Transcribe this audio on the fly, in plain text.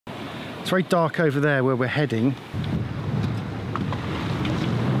very dark over there where we're heading.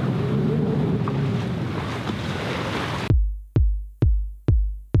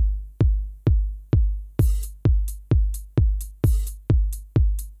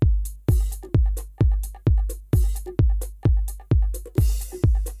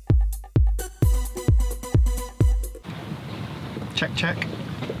 Check, check.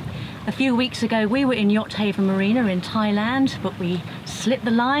 A few weeks ago we were in Yacht Haven Marina in Thailand, but we slipped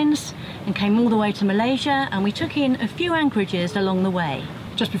the lines and came all the way to Malaysia, and we took in a few anchorages along the way.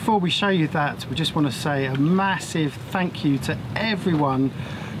 Just before we show you that, we just want to say a massive thank you to everyone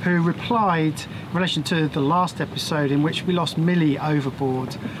who replied in relation to the last episode in which we lost Millie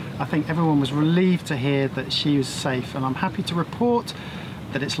overboard. I think everyone was relieved to hear that she was safe, and I'm happy to report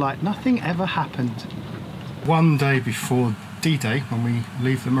that it's like nothing ever happened. One day before D-Day, when we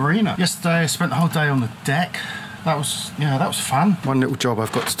leave the marina. Yesterday I spent the whole day on the deck. That was fun. One little job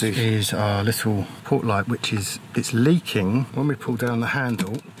I've got to do is our little port light, which is, it's leaking. When we pull down the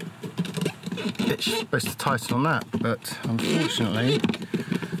handle, it's supposed to tighten on that, but unfortunately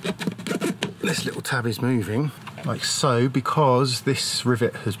this little tab is moving like so because this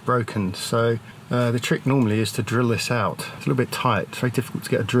rivet has broken. So the trick normally is to drill this out. It's a little bit tight. It's very difficult to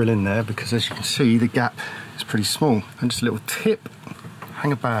get a drill in there because, as you can see, the gap is pretty small. And just a little tip,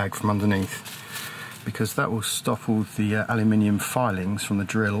 hang a bag from underneath, because that will stop all the aluminium filings from the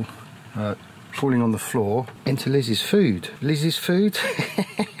drill falling on the floor into Lizzie's food. Lizzie's food?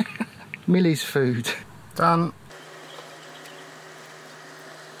 Millie's food. Done.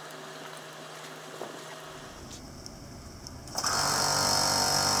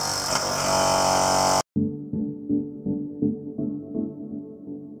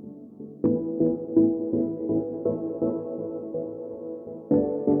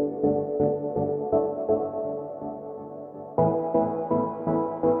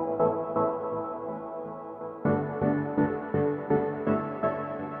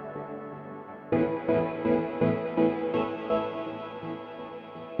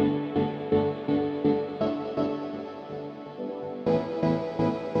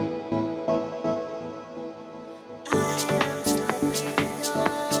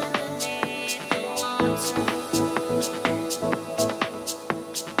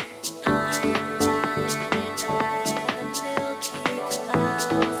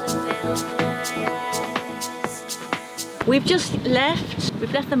 We've just left,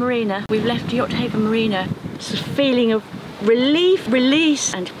 the marina, we've left Yacht Haven Marina. It's a feeling of relief,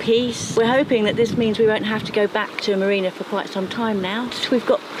 release and peace. We're hoping that this means we won't have to go back to a marina for quite some time now. We've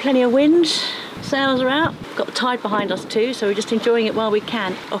got plenty of wind, sails are out, we've got the tide behind us too, so we're just enjoying it while we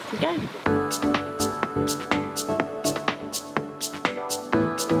can. Off we go.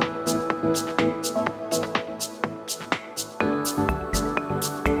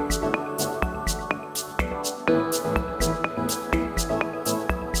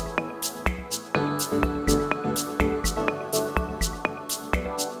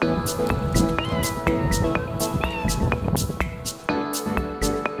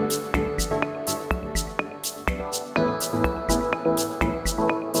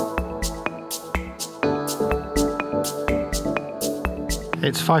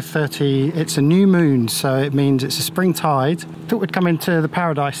 It's 5:30, it's a new moon, so it means it's a spring tide. Thought we'd come into the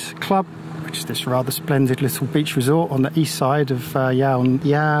Paradise Club, which is this rather splendid little beach resort on the east side of Yao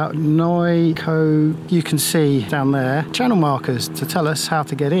Noi Ko. You can see down there channel markers to tell us how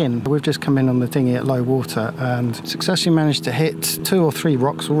to get in. We've just come in on the dinghy at low water and successfully managed to hit 2 or 3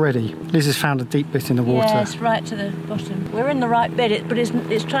 rocks already. Liz has found a deep bit in the water. Yes, right to the bottom. We're in the right bit, but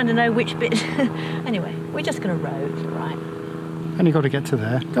it's trying to know which bit. Anyway, we're just going to row, right? Only got to get to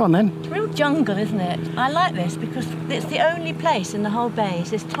there. Go on then. It's real jungle, isn't it? I like this because it's the only place in the whole bay. It's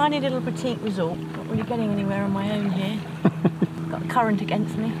this tiny little boutique resort. Not really getting anywhere on my own here. Got the current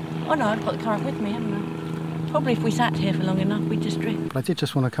against me. Oh no, I've got the current with me, haven't I? Probably if we sat here for long enough, we'd just drift. But I did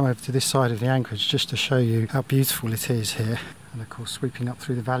just want to come over to this side of the anchorage just to show you how beautiful it is here. And of course, sweeping up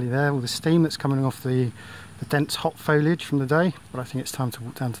through the valley there, all the steam that's coming off the dense hot foliage from the day. But I think it's time to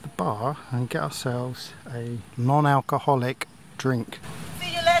walk down to the bar and get ourselves a non-alcoholic drink.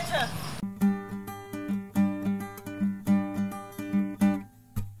 See you later.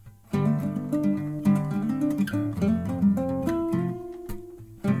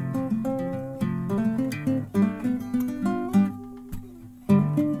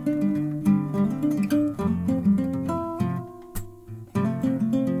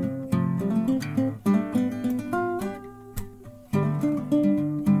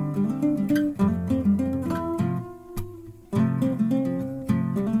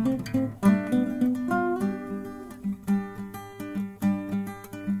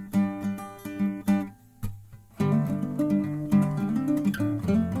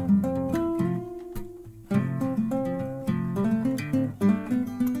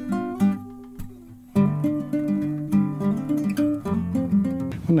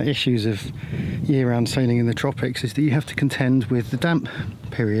 One of the issues of year-round sailing in the tropics is that you have to contend with the damp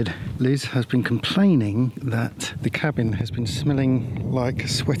period. Liz has been complaining that the cabin has been smelling like a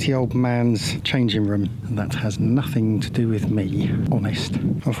sweaty old man's changing room, and that has nothing to do with me, honest.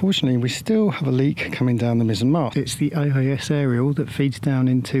 Unfortunately, we still have a leak coming down the mizzen mast. It's the AIS aerial that feeds down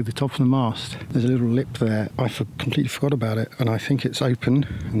into the top of the mast. There's a little lip there. I completely forgot about it, and I think it's open,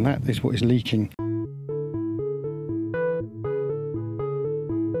 and that is what is leaking.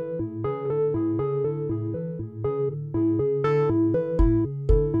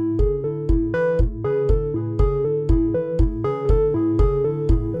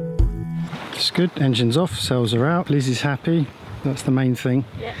 Good, engine's off, sails are out, Liz is happy, that's the main thing.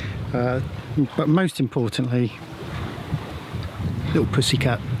 Yeah. But most importantly, little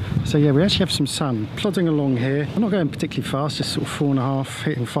pussycat. So yeah, we actually have some sun plodding along here. I'm not going particularly fast, just sort of 4.5,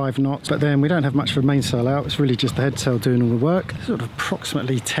 hitting 5 knots, but then we don't have much of a mainsail out, it's really just the headsail doing all the work. Sort of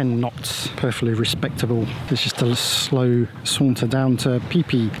approximately 10 knots, perfectly respectable. It's just a slow saunter down to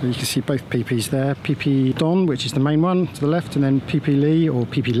PP. You can see both PPs there. PP Don, which is the main one to the left, and then PP Lee, or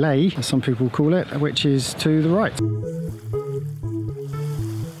PP Lay, as some people call it, which is to the right.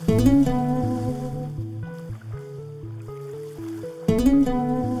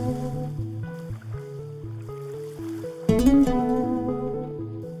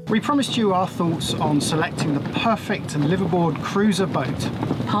 We promised you our thoughts on selecting the perfect liveaboard cruiser boat.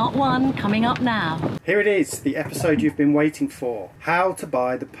 Part 1 coming up now. Here it is, the episode you've been waiting for. How to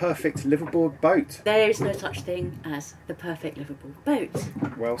buy the perfect liveaboard boat. There is no such thing as the perfect liveaboard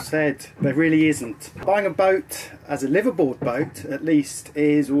boat. Well said. There really isn't. Buying a boat as a liveaboard boat, at least,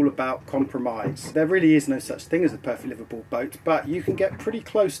 is all about compromise. There really is no such thing as a perfect liveaboard boat, but you can get pretty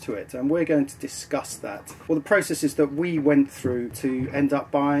close to it, and we're going to discuss that. Well, the processes that we went through to end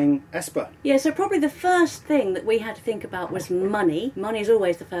up buying Esper. Yeah, so probably the first thing that we had to think about was money. Money is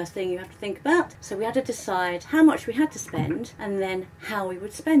always the first thing you have to think about. So we had to decide how much we had to spend and then how we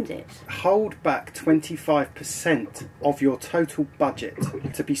would spend it. Hold back 25% of your total budget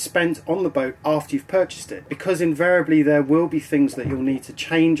to be spent on the boat after you've purchased it, because invariably there will be things that you'll need to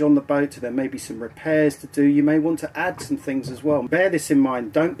change on the boat. There may be some repairs to do. You may want to add some things as well. Bear this in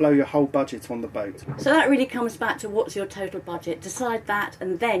mind. Don't blow your whole budget on the boat. So that really comes back to what's your total budget. Decide that,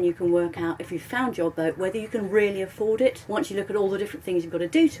 and then you can work out, if you've found your boat, whether you can really afford it once you look at all the different things you've got to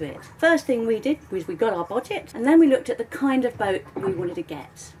do to it. First thing we did was we got our budget, and then we looked at the kind of boat we wanted to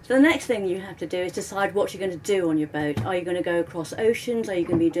get. So the next thing you have to do is decide what you're going to do on your boat. Are you going to go across oceans? Are you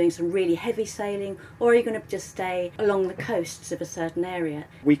going to be doing some really heavy sailing? Or are you going to just stay along the coasts of a certain area?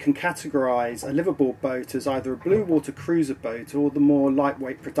 We can categorise a liveaboard boat as either a blue water cruiser boat or the more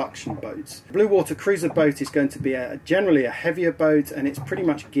lightweight production boats. A blue water cruiser boat is going to be generally a heavier boat, and it's pretty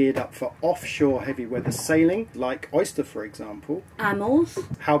much geared up for offshore heavy weather sailing, like Oyster, for example. Amels.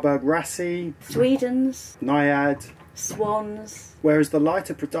 Halberg Rassi. Swedens. Naiad. Swans. Whereas the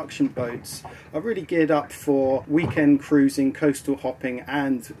lighter production boats are really geared up for weekend cruising, coastal hopping,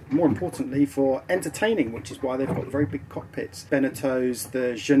 and more importantly for entertaining, which is why they've got very big cockpits. Benettos,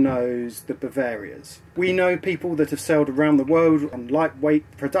 the Genots, the Bavarias. We know people that have sailed around the world on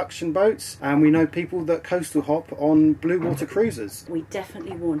lightweight production boats, and we know people that coastal hop on blue water cruisers. We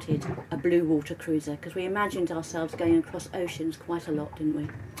definitely wanted a blue water cruiser because we imagined ourselves going across oceans quite a lot, didn't we?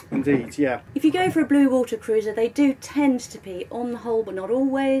 Indeed, yeah. If you go for a blue water cruiser, they do tend to be, on the whole but not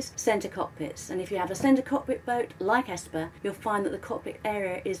always, centre cockpits. And if you have a centre cockpit boat like Esper, you'll find that the cockpit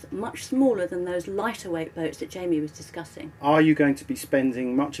area is much smaller than those lighter weight boats that Jamie was discussing. Are you going to be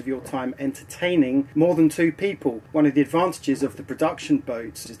spending much of your time entertaining more than 2 people? One of the advantages of the production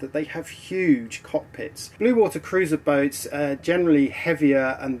boats is that they have huge cockpits. Blue water cruiser boats are generally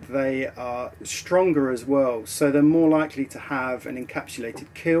heavier and they are stronger as well, so they're more likely to have an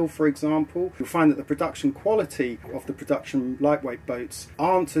encapsulated keel, for example. You'll find that the production quality of the production lightweight boats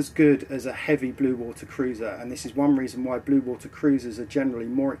aren't as good as a heavy blue water cruiser, and this is one reason why blue water cruisers are generally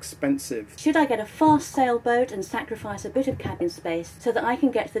more expensive. Should I get a fast sailboat and sacrifice a bit of cabin space so that I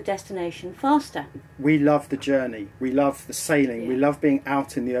can get to the destination faster? We love the journey, we love the sailing, we love being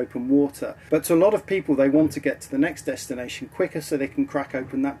out in the open water, but to a lot of people they want to get to the next destination quicker so they can crack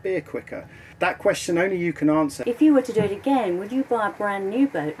open that beer quicker. That question only you can answer. If you were to do it again, would you buy a brand new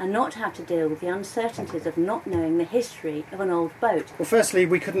boat and not have to deal with the uncertainties of not knowing the history of an old boat? Well, firstly,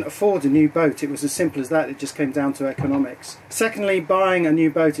 we couldn't afford a new boat. It was as simple as that. It just came down to economics. Secondly, buying a new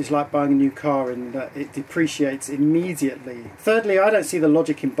boat is like buying a new car in that it depreciates immediately. Thirdly, I don't see the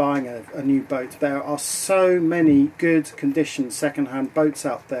logic in buying a new boat. There are so many good condition second-hand boats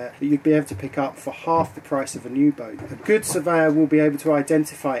out there that you'd be able to pick up for half the price of a new boat. A good surveyor will be able to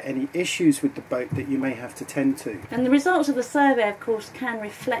identify any issues with the boat that you may have to tend to. And the results of the survey, of course, can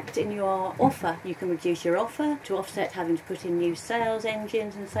reflect in your offer. You can reduce your offer to offset having to put in new sails,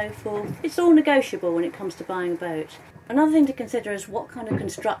 engines and so forth. It's all negotiable when it comes to buying a boat. Another thing to consider is what kind of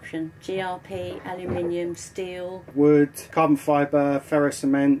construction: GRP, aluminium, steel, wood, carbon fibre, ferro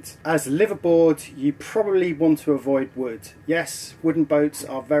cement. As a liveaboard, you probably want to avoid wood. Yes, wooden boats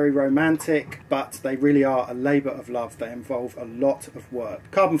are very romantic, but they really are a labour of love. They involve a lot of work.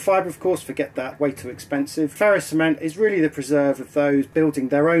 Carbon fibre, of course, forget that, way too expensive. Ferro cement is really the preserve of those building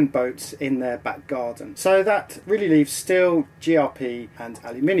their own boats in their back garden. So that really leaves steel, GRP and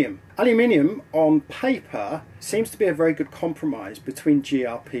aluminium. Aluminium on paper seems to be a very good compromise between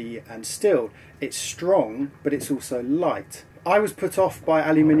GRP and steel. It's strong, but it's also light. I was put off by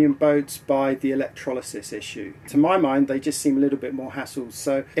aluminium boats by the electrolysis issue. To my mind, they just seem a little bit more hassle.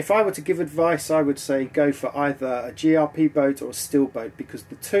 So if I were to give advice, I would say go for either a GRP boat or a steel boat, because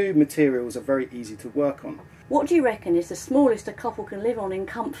the two materials are very easy to work on. What do you reckon is the smallest a couple can live on in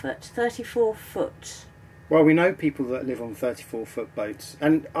comfort? 34 foot. Well, we know people that live on 34-foot boats,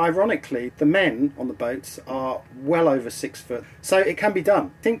 and ironically, the men on the boats are well over 6 foot, so it can be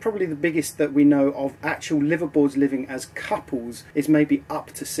done. I think probably the biggest that we know of actual liveaboards living as couples is maybe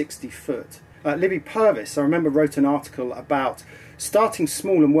up to 60 foot. Libby Purvis, I remember, wrote an article about starting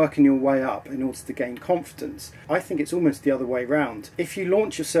small and working your way up in order to gain confidence. I think it's almost the other way round. If you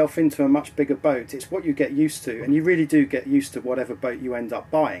launch yourself into a much bigger boat, it's what you get used to, and you really do get used to whatever boat you end up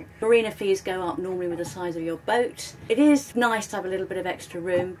buying. Marina fees go up normally with the size of your boat. It is nice to have a little bit of extra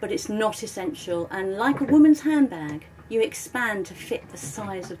room, but it's not essential, and like a woman's handbag, you expand to fit the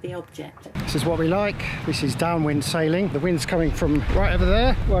size of the object. This is what we like. This is downwind sailing. The wind's coming from right over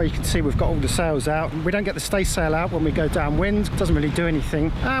there. Well, you can see we've got all the sails out. We don't get the staysail out when we go downwind. It doesn't really do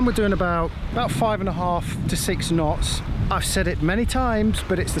anything. And we're doing about 5.5 to 6 knots. I've said it many times,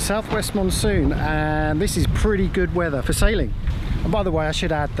 but it's the southwest monsoon, and this is pretty good weather for sailing. And by the way, I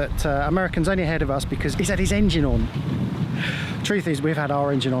should add that American's only ahead of us because he's had his engine on. Truth is, we've had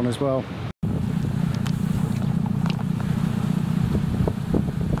our engine on as well.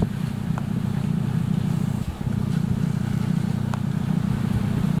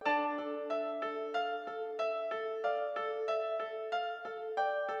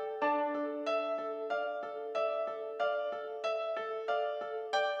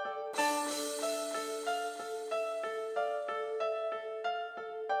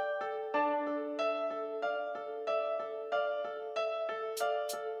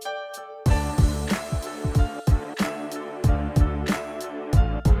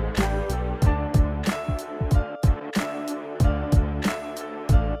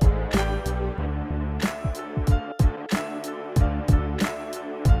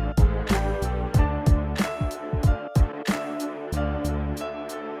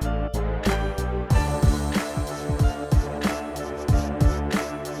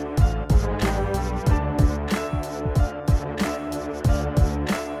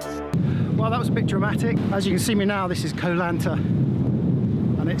 That was a bit dramatic. As you can see me now, this is Koh Lanta,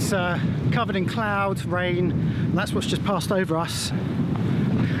 and it's covered in cloud, rain, and that's what's just passed over us.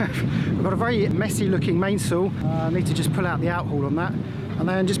 We've got a very messy looking mainsail. I need to just pull out the outhaul on that. And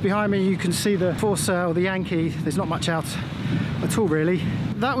then just behind me you can see the foresail, the Yankee. There's not much out at all really.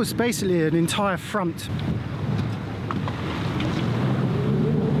 That was basically an entire front.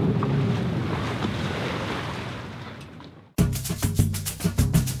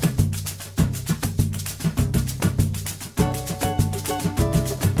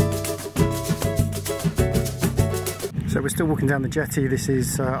 So we're still walking down the jetty. This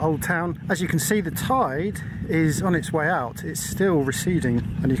is Old Town. As you can see, the tide is on its way out. It's still receding,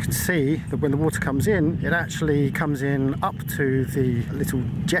 and you can see that when the water comes in, it actually comes in up to the little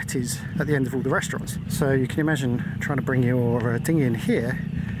jetties at the end of all the restaurants. So you can imagine trying to bring your dinghy in here.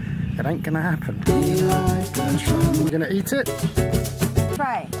 It ain't gonna happen. We're gonna eat it.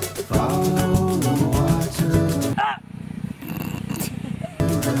 Try. Follow the water. Ah!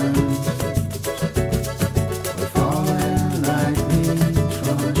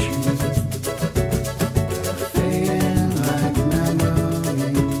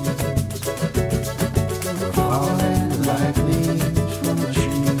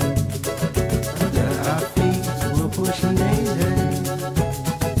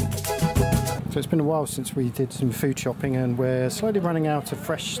 So it's been a while since we did some food shopping, and we're slowly running out of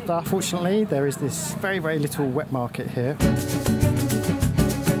fresh stuff. Fortunately, there is this very, very little wet market here.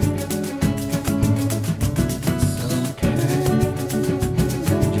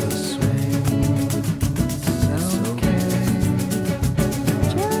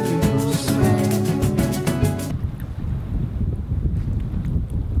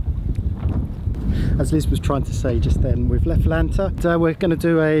 As as Liz was trying to say just then, we've left Lanta. We're going to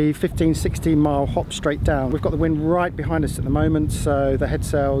do a 15-16 mile hop straight down. We've got the wind right behind us at the moment, so the head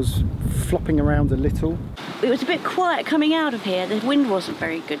sail's flopping around a little. It was a bit quiet coming out of here. The wind wasn't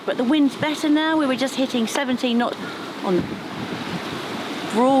very good, but the wind's better now. We were just hitting 17 knots on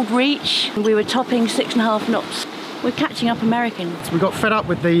broad reach. We were topping 6.5 knots. We're catching up American. We got fed up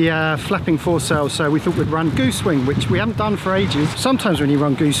with the flapping foresail, so we thought we'd run goose wing, which we haven't done for ages. Sometimes when you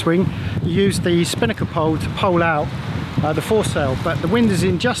run goose wing, you use the spinnaker pole to pole out the foresail, but the wind is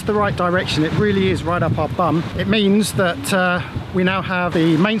in just the right direction. It really is right up our bum. It means that we now have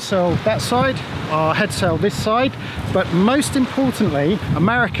the mainsail that side, our head sail this side, but most importantly,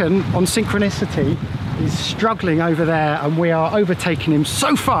 American on synchronicity is struggling over there, and we are overtaking him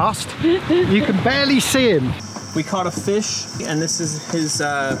so fast you can barely see him. We caught a fish, and this is his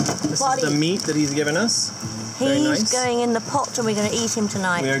this is the meat that he's given us. Very nice. He's going in the pot, and we're going to eat him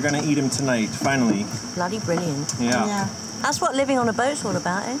tonight. We are going to eat him tonight, finally. Bloody brilliant. Yeah. That's what living on a boat's all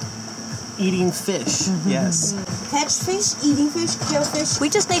about, eh? Eating fish, yes. Catch fish, eating fish, kill fish. We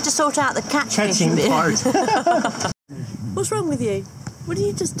just need to sort out the Catching part. What's wrong with you? What did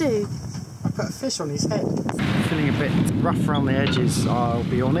you just do? I put a fish on his head. Feeling a bit rough around the edges, I'll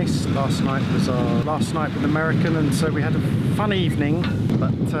be honest. Last night was our last night with American, and so we had a fun evening,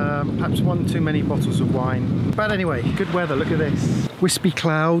 but perhaps one too many bottles of wine. But anyway, good weather, look at this. Wispy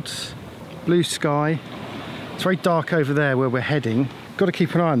clouds, blue sky. It's very dark over there where we're heading. Got to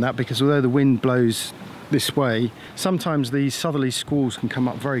keep an eye on that, because although the wind blows this way, sometimes these southerly squalls can come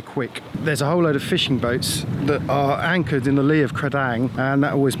up very quick. There's a whole load of fishing boats that are anchored in the lee of Cradang, and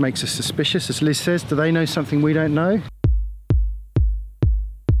that always makes us suspicious. As Liz says, do they know something we don't know?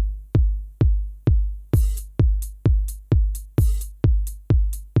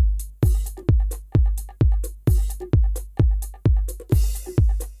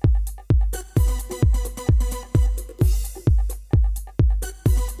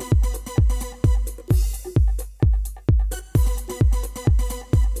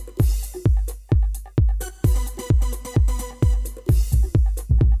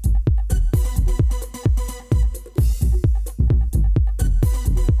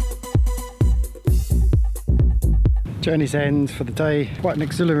 Journey's end for the day. Quite an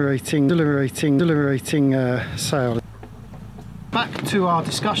exhilarating sail. Back to our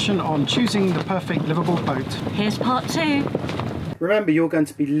discussion on choosing the perfect liveable boat. Here's part 2. Remember, you're going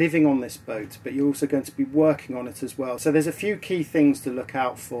to be living on this boat, but you're also going to be working on it as well. So there's a few key things to look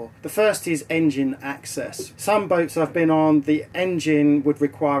out for. The first is engine access. Some boats I've been on, the engine would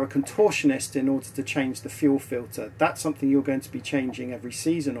require a contortionist in order to change the fuel filter. That's something you're going to be changing every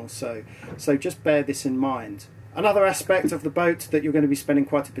season or so. So just bear this in mind. Another aspect of the boat that you're going to be spending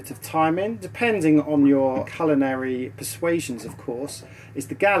quite a bit of time in, depending on your culinary persuasions of course, is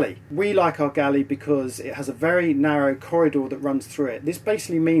the galley. We like our galley because it has a very narrow corridor that runs through it. This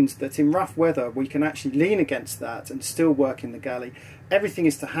basically means that in rough weather we can actually lean against that and still work in the galley. Everything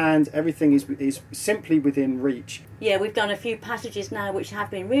is to hand, everything is simply within reach. Yeah, we've done a few passages now which have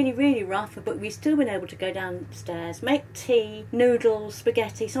been really, really rough, but we've still been able to go downstairs, make tea, noodles,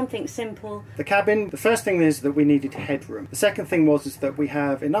 spaghetti, something simple. The cabin, the first thing is that we needed headroom. The second thing is that we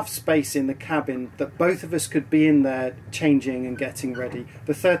have enough space in the cabin that both of us could be in there changing and getting ready.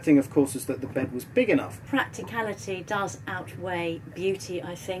 The third thing, of course, is that the bed was big enough. Practicality does outweigh beauty,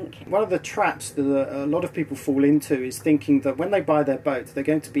 I think. One of the traps that a lot of people fall into is thinking that when they buy their boat, they're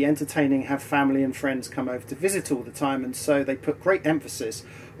going to be entertaining, have family and friends come over to visit all the time, and so they put great emphasis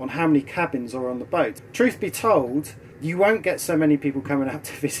on how many cabins are on the boat. Truth be told, you won't get so many people coming out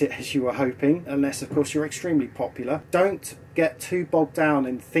to visit as you were hoping, unless of course you're extremely popular. Don't get too bogged down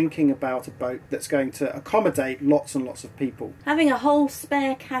in thinking about a boat that's going to accommodate lots and lots of people. Having a whole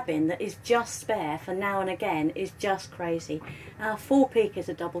spare cabin that is just spare for now and again is just crazy. Our four-peak is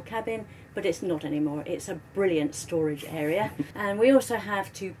a double cabin, but it's not anymore. It's a brilliant storage area. And we also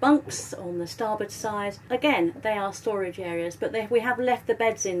have 2 bunks on the starboard side. Again, they are storage areas, but we have left the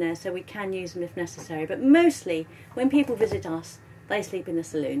beds in there so we can use them if necessary. But mostly, when people visit us, they sleep in the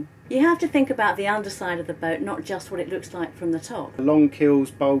saloon. You have to think about the underside of the boat, not just what it looks like from the top. Long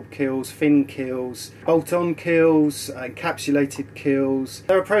keels, bulb keels, fin keels, bolt-on keels, encapsulated keels.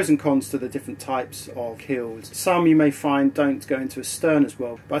 There are pros and cons to the different types of keels. Some you may find don't go into a stern as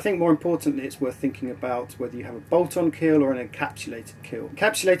well, but I think more importantly it's worth thinking about whether you have a bolt-on keel or an encapsulated keel.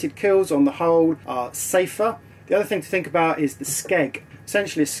 Encapsulated keels on the whole are safer. The other thing to think about is the skeg.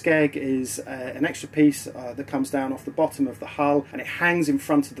 Essentially a skeg is an extra piece that comes down off the bottom of the hull and it hangs in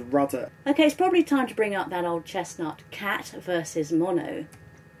front of the rudder. Okay, it's probably time to bring up that old chestnut, cat versus mono.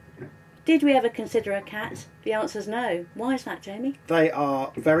 Did we ever consider a cat? The answer's no. Why is that, Jamie? They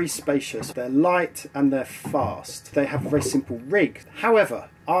are very spacious, they're light and they're fast. They have a very simple rig. However,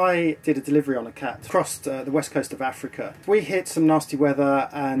 I did a delivery on a cat across the west coast of Africa. We hit some nasty weather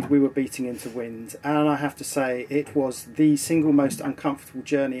and we were beating into wind, and I have to say it was the single most uncomfortable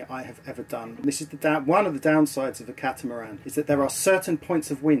journey I have ever done. This is one of the downsides of a catamaran, is that there are certain points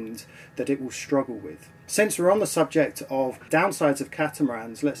of wind that it will struggle with. Since we're on the subject of downsides of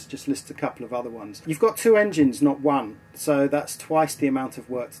catamarans, let's just list a couple of other ones. You've got 2 engines, not 1, so that's twice the amount of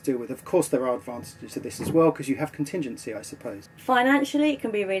work to deal with. Of course there are advantages to this as well, because you have contingency, I suppose. Financially, it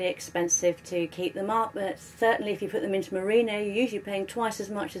can be really expensive to keep them up, but certainly if you put them into merino, you're usually paying twice as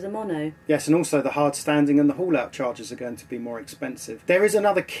much as a mono. Yes, and also the hard standing and the haul-out charges are going to be more expensive. There is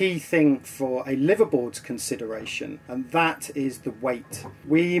another key thing for a liveaboard's consideration, and that is the weight.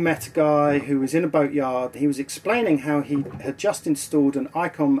 We met a guy who was in a boatyard. He was explaining how he had just installed an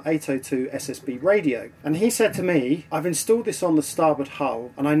ICOM 802 SSB radio, and he said to me, I've installed this on the starboard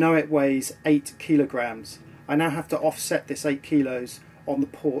hull and I know it weighs 8 kilograms. I now have to offset this 8 kilos on the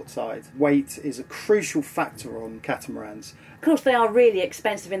port side. Weight is a crucial factor on catamarans. Of course, they are really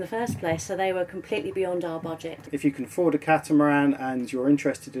expensive in the first place, so they were completely beyond our budget. If you can afford a catamaran and you're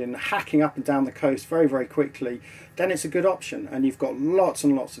interested in hacking up and down the coast very, very quickly, then it's a good option, and you've got lots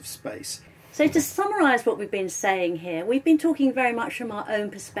and lots of space. So to summarise what we've been saying here, we've been talking very much from our own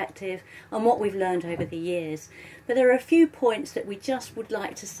perspective and what we've learned over the years. But there are a few points that we just would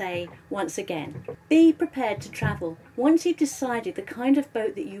like to say once again. Be prepared to travel. Once you've decided the kind of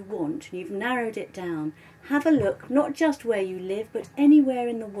boat that you want and you've narrowed it down, have a look not just where you live but anywhere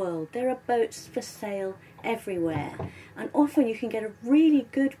in the world. There are boats for sale everywhere, and often you can get a really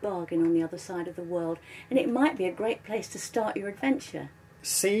good bargain on the other side of the world, and it might be a great place to start your adventure.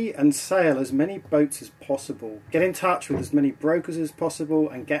 See and sail as many boats as possible. Get in touch with as many brokers as possible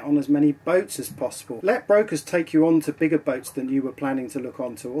and get on as many boats as possible. Let brokers take you on to bigger boats than you were planning to look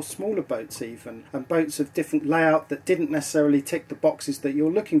onto, or smaller boats even, and boats of different layout that didn't necessarily tick the boxes that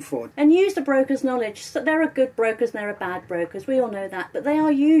you're looking for. And use the broker's knowledge. So there are good brokers and there are bad brokers, we all know that, but they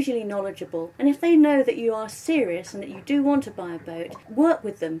are usually knowledgeable, and if they know that you are serious and that you do want to buy a boat, work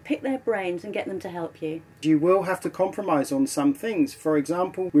with them, pick their brains and get them to help you. You will have to compromise on some things. For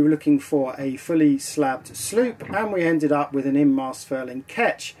example, we were looking for a fully slabbed sloop and we ended up with an in-mast furling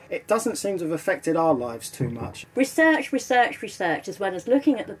ketch. It doesn't seem to have affected our lives too much. Research, research, research, as well as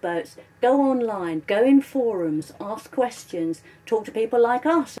looking at the boats. Go online, go in forums, ask questions, talk to people like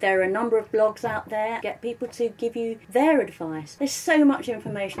us. There are a number of blogs out there. Get people to give you their advice. There's so much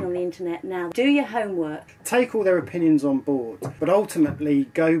information on the internet now. Do your homework. Take all their opinions on board, but ultimately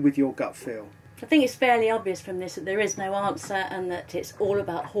go with your gut feel. I think it's fairly obvious from this that there is no answer and that it's all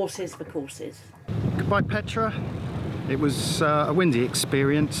about horses for courses. Goodbye Petra. It was a windy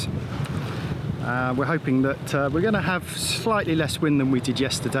experience. We're hoping that we're going to have slightly less wind than we did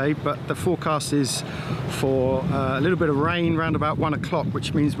yesterday, but the forecast is for a little bit of rain round about 1 o'clock,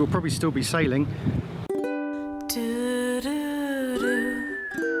 which means we'll probably still be sailing.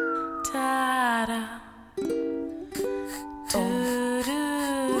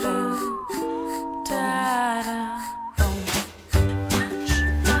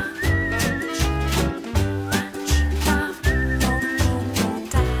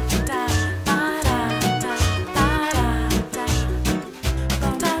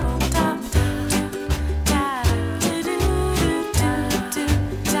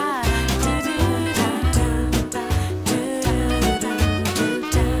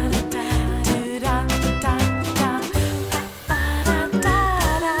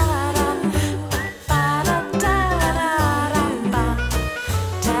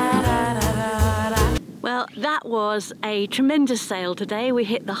 That was a tremendous sail today. We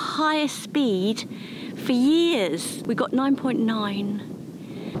hit the highest speed for years. We got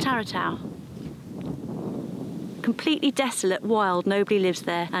 9.9. Taratau. Completely desolate, wild, nobody lives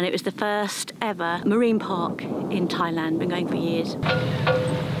there, and it was the first ever marine park in Thailand. Been going for years.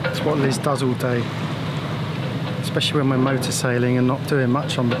 It's what Liz does all day, especially when we're motor sailing and not doing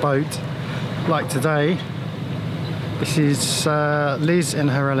much on the boat. Like today, this is Liz in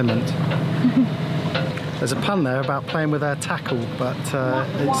her element. There's a pun there about playing with our tackle, but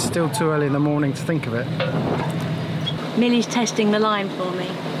it's still too early in the morning to think of it. Millie's testing the line for me.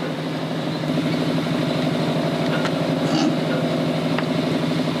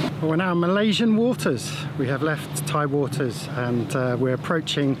 We're now in Malaysian waters. We have left Thai waters and we're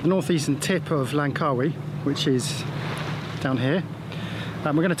approaching the northeastern tip of Langkawi, which is down here.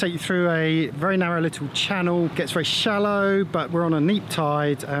 We're going to take you through a very narrow little channel. It gets very shallow, but we're on a neap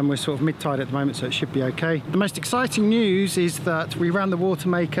tide and we're sort of mid-tide at the moment, so it should be okay. The most exciting news is that we ran the water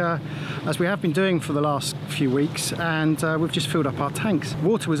maker as we have been doing for the last few weeks, and we've just filled up our tanks.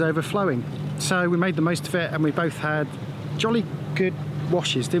 Water was overflowing, so we made the most of it, and we both had jolly good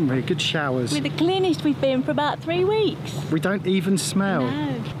washes, didn't we? Good showers. We're the cleanest we've been for about 3 weeks. We don't even smell.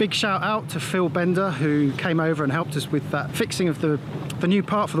 No. Big shout out to Phil Bender, who came over and helped us with that fixing of the new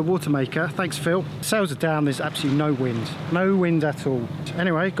part for the water maker. Thanks, Phil. Sails are down, there's absolutely no wind. No wind at all.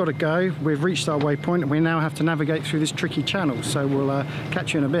 Anyway, got to go. We've reached our waypoint and we now have to navigate through this tricky channel, so we'll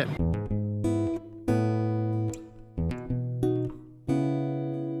catch you in a bit.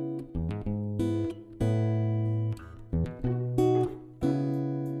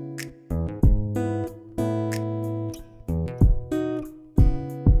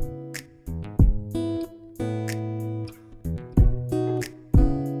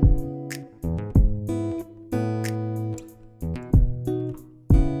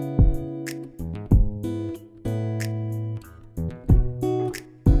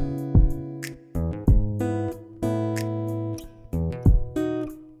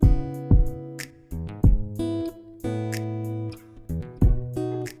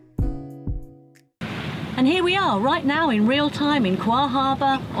 And here we are, right now in real time in Kwa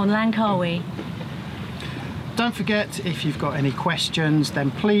Harbour on Langkawi. Don't forget, if you've got any questions, then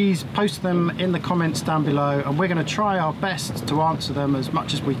please post them in the comments down below, and we're going to try our best to answer them as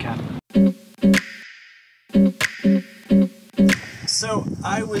much as we can. So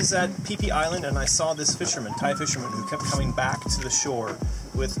I was at Phi Island and I saw this fisherman, Thai fisherman, who kept coming back to the shore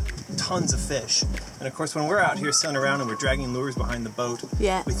with tons of fish. And of course, when we're out here sailing around and we're dragging lures behind the boat,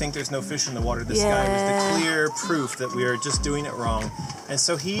 Yeah. we think there's no fish in the water. This guy was the clear proof that we are just doing it wrong. And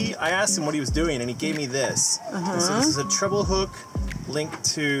so I asked him what he was doing, and he gave me this. And so this is a treble hook linked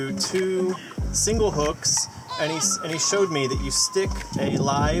to 2 single hooks, and he showed me that you stick a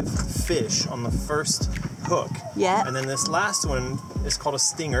live fish on the first hook. Yeah. And then this last one is called a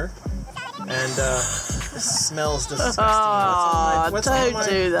stinger, and it smells disgusting. Oh, don't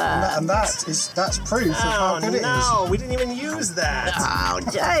do that. And that's proof of how good it is. No, we didn't even use that. Oh,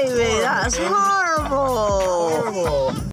 Jamie, that's horrible. Horrible.